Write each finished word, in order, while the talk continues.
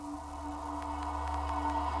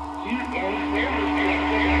Can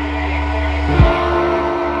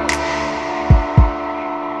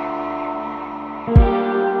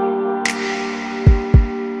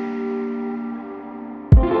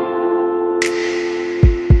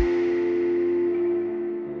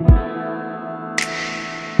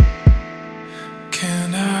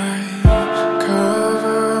I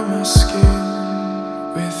cover my skin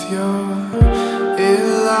with your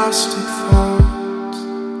elastic thoughts?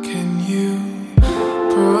 Can you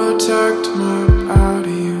protect my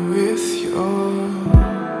body with your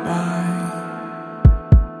mind?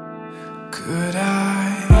 Could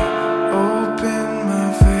I open my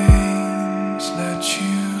veins, let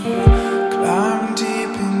you climb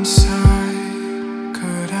deep inside?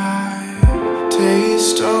 Could I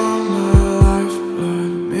taste all my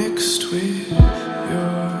lifeblood mixed with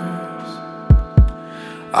yours?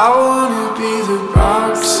 I wanna be the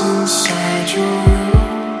box inside your room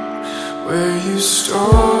where you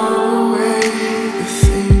store away the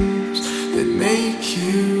things that make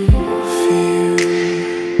you feel,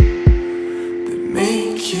 that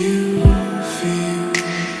make you feel.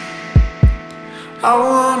 I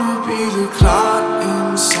wanna be the clot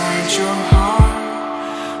inside your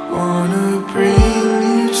heart, wanna bring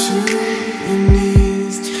you to your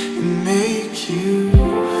knees and make you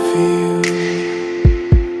feel,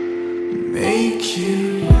 make you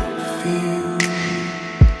feel.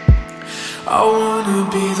 I wanna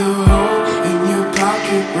be the hole in your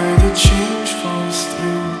pocket where the change falls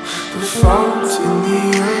through, the fault in the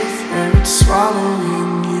earth where it's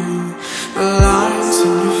swallowing you, the lines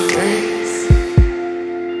in your face,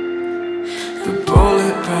 the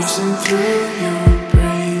bullet passing through your